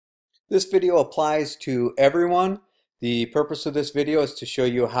This video applies to everyone. The purpose of this video is to show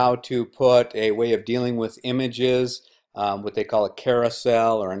you how to put a way of dealing with images, what they call a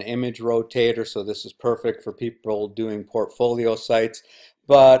carousel or an image rotator. So this is perfect for people doing portfolio sites.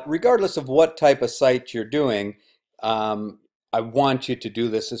 But regardless of what type of site you're doing, I want you to do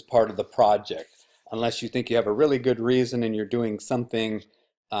this as part of the project. Unless you think you have a really good reason and you're doing something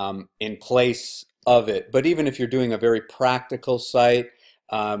in place of it. But even if you're doing a very practical site,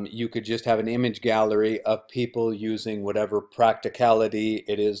 you could just have an image gallery of people using whatever practicality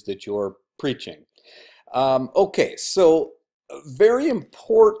it is that you're preaching. Okay, so very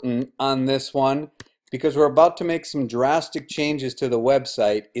important on this one, because we're about to make some drastic changes to the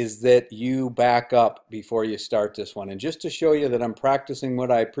website, is that you back up before you start this one. And just to show you that I'm practicing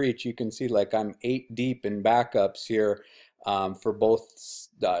what I preach, you can see like I'm 8 deep in backups here for both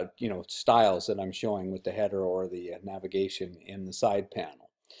styles that I'm showing with the header or the navigation in the side panel.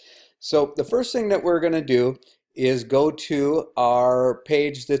 So the first thing that we're going to do is go to our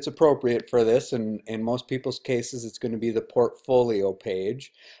page that's appropriate for this, and in most people's cases it's going to be the portfolio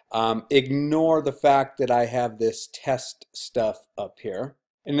page. Ignore the fact that I have this test stuff up here.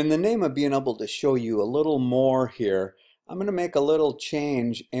 And in the name of being able to show you a little more here, I'm going to make a little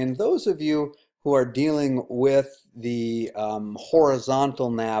change, and those of you who are dealing with the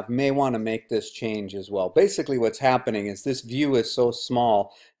horizontal nav may want to make this change as well. Basically what's happening is this view is so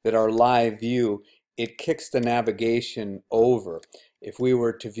small that our live view, it kicks the navigation over. If we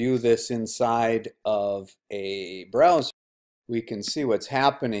were to view this inside of a browser, we can see what's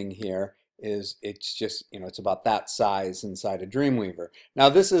happening here is it's just, it's about that size inside of Dreamweaver. Now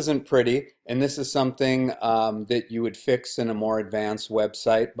this isn't pretty, and this is something that you would fix in a more advanced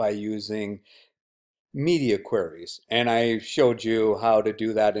website by using media queries, and I showed you how to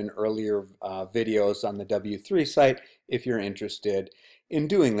do that in earlier videos on the W3 site if you're interested in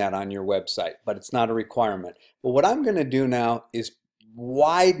doing that on your website, but it's not a requirement. But what I'm going to do now is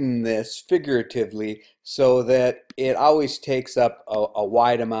widen this figuratively so that it always takes up a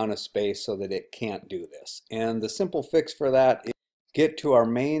wide amount of space so that it can't do this. And the simple fix for that is get to our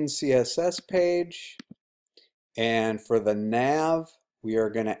main CSS page, and for the nav we are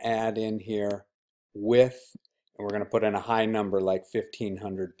going to add in here width, and we're going to put in a high number like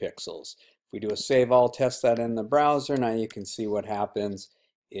 1500 pixels. If we do a save all, test that in the browser, now you can see what happens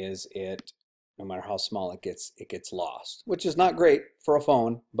is no matter how small it gets lost, which is not great for a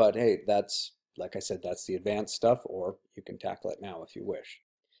phone, but hey, that's, like I said, that's the advanced stuff, or you can tackle it now if you wish.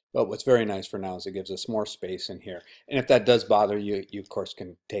 But what's very nice for now is it gives us more space in here. And if that does bother you, you of course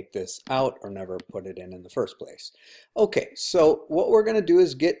can take this out or never put it in the first place. Okay, so what we're going to do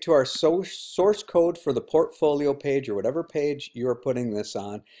is get to our source code for the portfolio page or whatever page you're putting this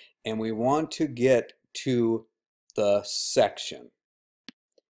on, and we want to get to the section.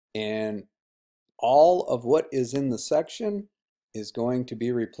 And all of what is in the section is going to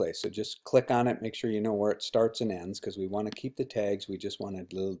be replaced. So just click on it, make sure you know where it starts and ends, because we want to keep the tags. We just want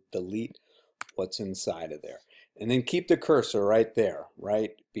to delete what's inside of there. And then keep the cursor right there,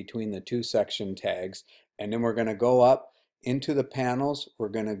 right between the two section tags. And then we're going to go up into the panels. We're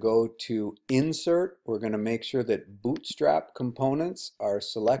going to go to Insert. We're going to make sure that Bootstrap components are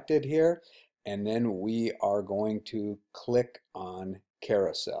selected here. And then we are going to click on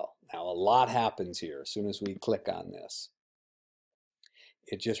Carousel. Now a lot happens here as soon as we click on this.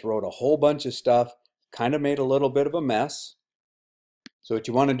 It just wrote a whole bunch of stuff, kind of made a little bit of a mess. So what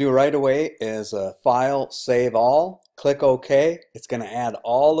you want to do right away is a file, save all, click OK. It's going to add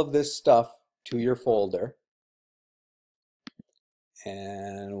all of this stuff to your folder.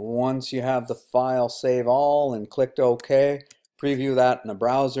 And once you have the file, save all, and clicked OK, preview that in the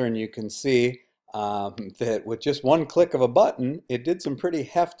browser, and you can see that with just one click of a button, it did some pretty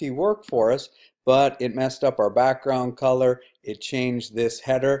hefty work for us, but it messed up our background color, it changed this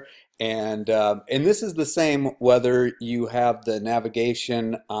header, and this is the same whether you have the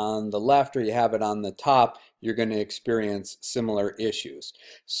navigation on the left or you have it on the top. You're going to experience similar issues.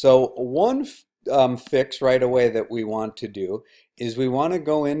 So one fix right away that we want to do is we want to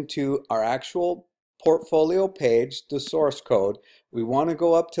go into our actual portfolio page, the source code. We want to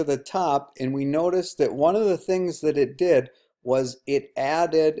go up to the top, and we notice that one of the things that it did was it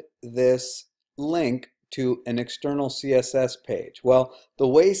added this link to an external CSS page. Well, the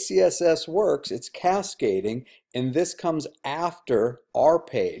way CSS works, it's cascading, and this comes after our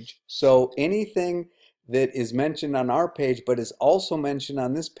page. So anything that is mentioned on our page but is also mentioned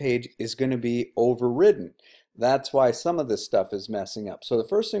on this page is going to be overridden. That's why some of this stuff is messing up. So the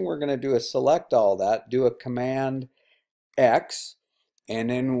first thing we're going to do is select all that, do a Command X, and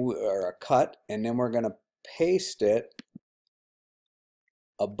then or a cut, and then we're going to paste it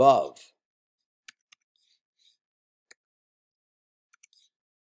above.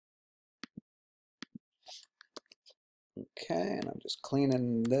 Okay, and I'm just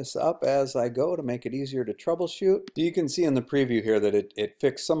cleaning this up as I go to make it easier to troubleshoot. You can see in the preview here that it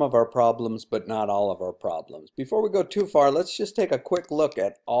fixed some of our problems, but not all of our problems. Before we go too far, let's just take a quick look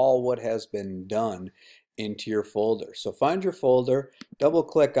at all what has been done into your folder. So find your folder, double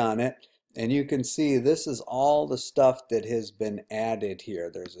click on it, and you can see this is all the stuff that has been added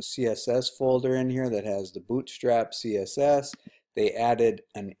here. There's a CSS folder in here that has the Bootstrap CSS. They added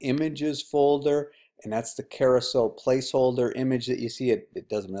an images folder, and that's the Carousel Placeholder image that you see. It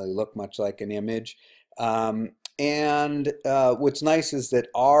doesn't really look much like an image. What's nice is that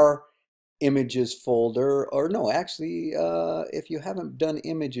our images folder, or no, actually, if you haven't done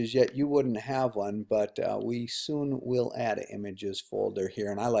images yet, you wouldn't have one, but we soon will add an images folder here,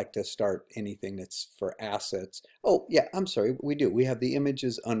 and I like to start anything that's for assets. Oh, yeah, I'm sorry, we do. We have the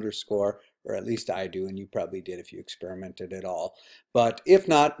images underscore, or at least I do, and you probably did if you experimented at all. But if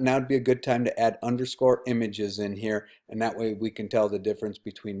not, now would be a good time to add underscore images in here, and that way we can tell the difference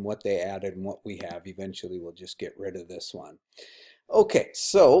between what they added and what we have. Eventually, we'll just get rid of this one. Okay,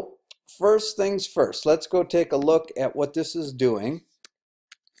 so first things first, let's go take a look at what this is doing.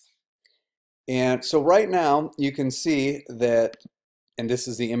 And so right now you can see that, and this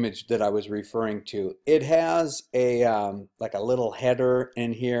is the image that I was referring to, it has a like a little header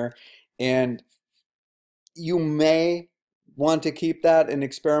in here, and you may want to keep that and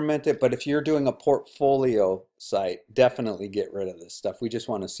experiment it, but if you're doing a portfolio site, definitely get rid of this stuff. We just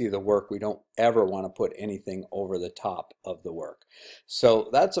want to see the work. We don't ever want to put anything over the top of the work. So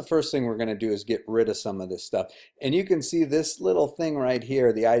that's the first thing we're going to do, is get rid of some of this stuff. And you can see this little thing right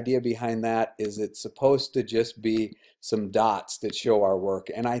here. The idea behind that is it's supposed to just be some dots that show our work.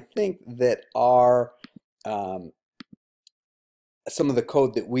 And I think that our some of the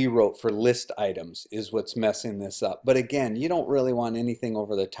code that we wrote for list items is what's messing this up. But again, you don't really want anything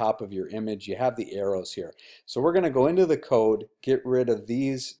over the top of your image. You have the arrows here. So we're going to go into the code, get rid of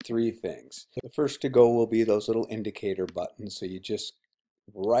these three things. The first to go will be those little indicator buttons. So you just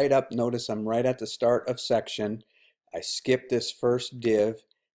right up, notice I'm right at the start of section. I skip this first div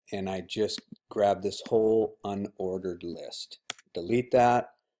and I just grab this whole unordered list. Delete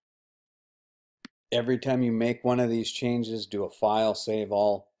that. Every time you make one of these changes, do a file, save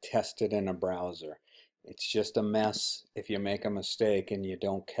all, test it in a browser. It's just a mess if you make a mistake and you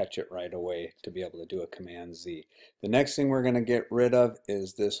don't catch it right away to be able to do a Command Z. The next thing we're going to get rid of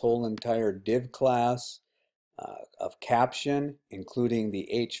is this whole entire div class of caption, including the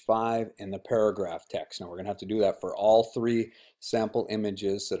H5 and the paragraph text. Now we're going to have to do that for all three sample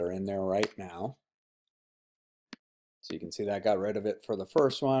images that are in there right now. So you can see that I got rid of it for the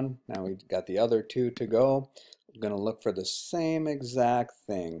first one. Now we've got the other two to go. I'm going to look for the same exact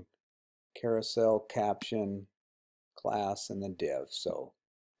thing. Carousel, caption, class, and the div. So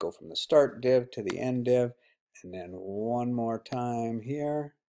go from the start div to the end div. And then one more time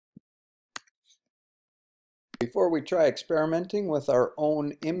here. Before we try experimenting with our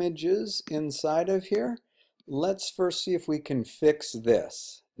own images inside of here, let's first see if we can fix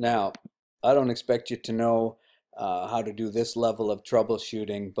this. Now, I don't expect you to know how to do this level of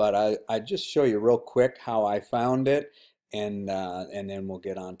troubleshooting, but I just show you real quick how I found it, and then we'll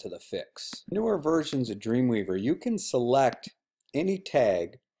get on to the fix. Newer versions of Dreamweaver, you can select any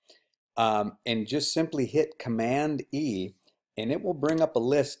tag and just simply hit Command E, and it will bring up a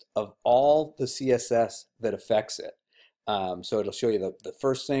list of all the CSS that affects it. So it'll show you the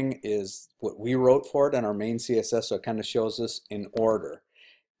first thing is what we wrote for it in our main CSS, so it kind of shows us in order.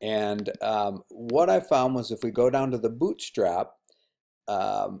 And what I found was if we go down to the Bootstrap,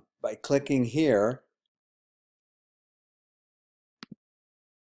 by clicking here,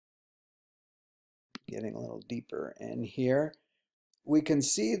 getting a little deeper in here, we can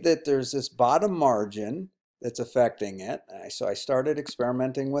see that there's this bottom margin that's affecting it. So I started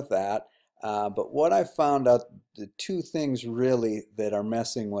experimenting with that. But what I found out, the two things really that are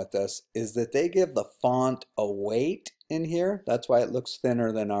messing with us is that they give the font a weight in here. That's why it looks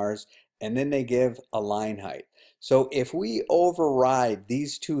thinner than ours. And then they give a line height. So if we override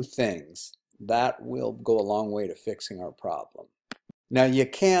these two things, that will go a long way to fixing our problem. Now you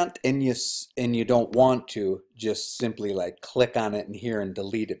can't, and you don't want to just simply like click on it in here and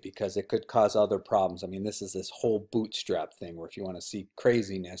delete it, because it could cause other problems. I mean, this is this whole Bootstrap thing where if you want to see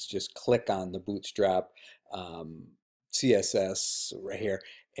craziness, just click on the Bootstrap CSS right here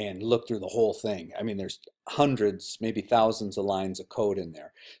and look through the whole thing. I mean, there's hundreds, maybe thousands of lines of code in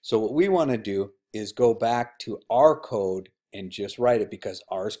there. So what we want to do is go back to our code and just write it, because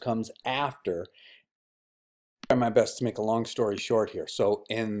ours comes after. Try my best to make a long story short here. So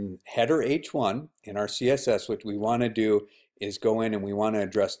in header H1 in our CSS, what we want to do is go in and we want to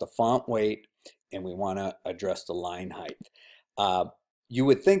address the font weight and we want to address the line height. You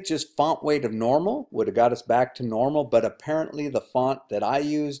would think just font weight of normal would have got us back to normal, but apparently the font that I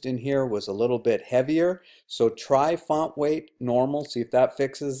used in here was a little bit heavier. So try font weight normal, see if that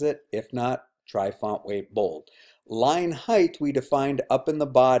fixes it. If not, try font weight bold. Line height we defined up in the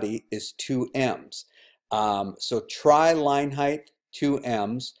body is 2 M's. So try line height 2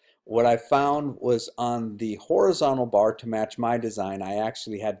 M's. What I found was on the horizontal bar to match my design, I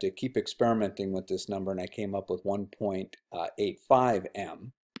actually had to keep experimenting with this number and I came up with 1.85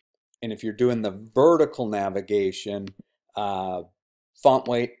 M. And if you're doing the vertical navigation, font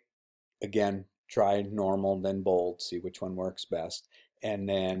weight, again, try normal, then bold, see which one works best. And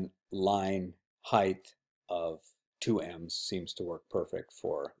then line height of 2 M's seems to work perfect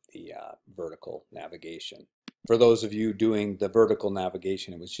for the vertical navigation. For those of you doing the vertical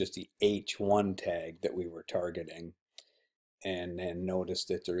navigation, it was just the H1 tag that we were targeting. And then notice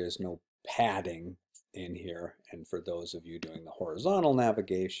that there is no padding in here. And for those of you doing the horizontal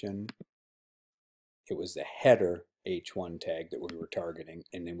navigation, it was the header H1 tag that we were targeting.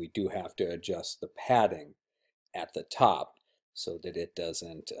 And then we do have to adjust the padding at the top so that it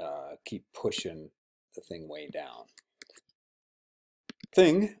doesn't keep pushing the thing way down.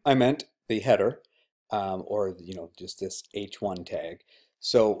 I meant the header. Or just this H1 tag.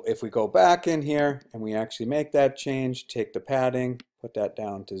 So if we go back in here and we actually make that change, take the padding, put that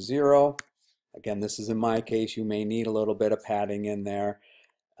down to 0. Again, this is in my case, you may need a little bit of padding in there.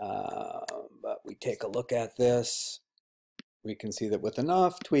 But we take a look at this. We can see that with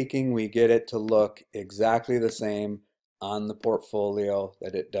enough tweaking, we get it to look exactly the same on the portfolio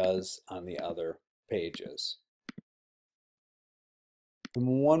that it does on the other pages.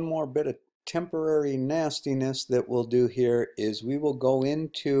 And one more bit of temporary nastiness that we'll do here is we will go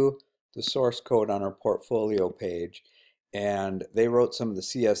into the source code on our portfolio page, and they wrote some of the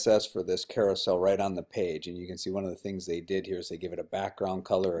CSS for this carousel right on the page, and you can see one of the things they did here is they give it a background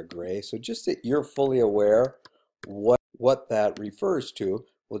color of gray. So just that you're fully aware what that refers to,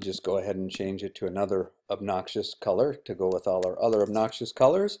 we'll just go ahead and change it to another obnoxious color to go with all our other obnoxious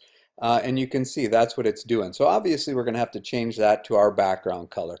colors. And you can see that's what it's doing. So obviously we're going to have to change that to our background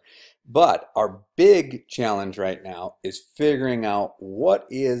color. But our big challenge right now is figuring out what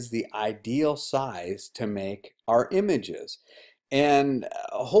is the ideal size to make our images. And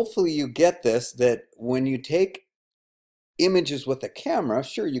hopefully you get this, that when you take images with a camera,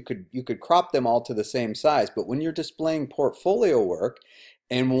 sure, you could crop them all to the same size, but when you're displaying portfolio work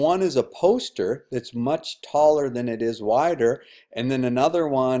and one is a poster that's much taller than it is wider, and then another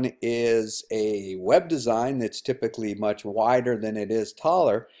one is a web design that's typically much wider than it is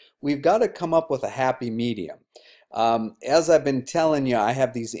taller, we've got to come up with a happy medium. As I've been telling you, I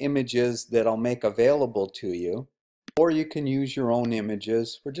have these images that I'll make available to you, or you can use your own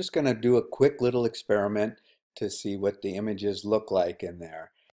images. We're just going to do a quick little experiment to see what the images look like in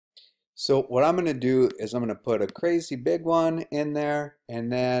there. So what I'm going to do is I'm going to put a crazy big one in there,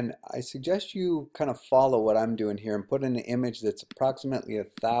 and then I suggest you kind of follow what I'm doing here and put in an image that's approximately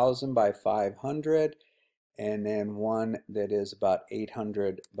 1,000 by 500, and then one that is about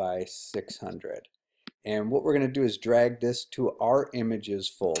 800 by 600. And what we're going to do is drag this to our images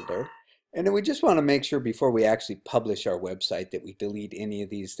folder. And then we just want to make sure before we actually publish our website that we delete any of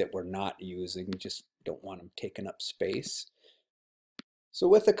these that we're not using. We just don't want them taking up space. So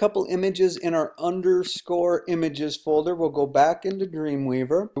with a couple images in our underscore images folder, we'll go back into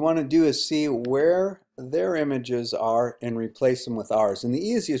Dreamweaver. What we want to do is see where their images are and replace them with ours. And the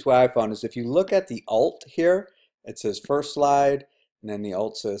easiest way I found is if you look at the alt here, it says first slide, and then the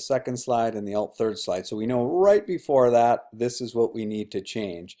alt says second slide, and the alt third slide. So we know right before that, this is what we need to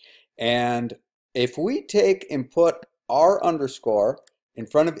change. And if we take and put our underscore in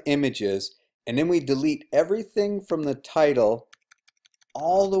front of images, and then we delete everything from the title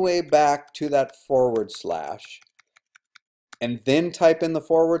all the way back to that /, and then type in the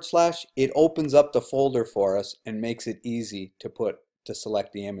 /, it opens up the folder for us and makes it easy to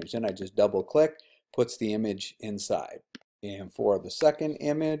select the image. Then I just double click, puts the image inside. And for the second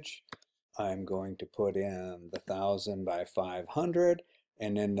image, I'm going to put in the 1,000 by 500,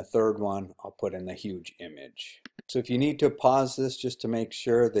 and then the third one, I'll put in the huge image. So if you need to pause this just to make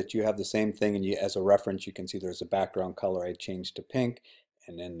sure that you have the same thing, and as a reference you can see there's a background color I changed to pink,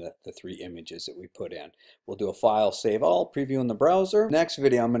 and then the 3 images that we put in. We'll do a file, save all, preview in the browser. Next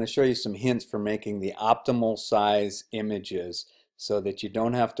video I'm going to show you some hints for making the optimal size images so that you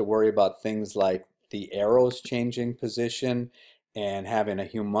don't have to worry about things like the arrows changing position and having a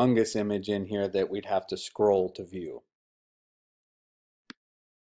humongous image in here that we'd have to scroll to view.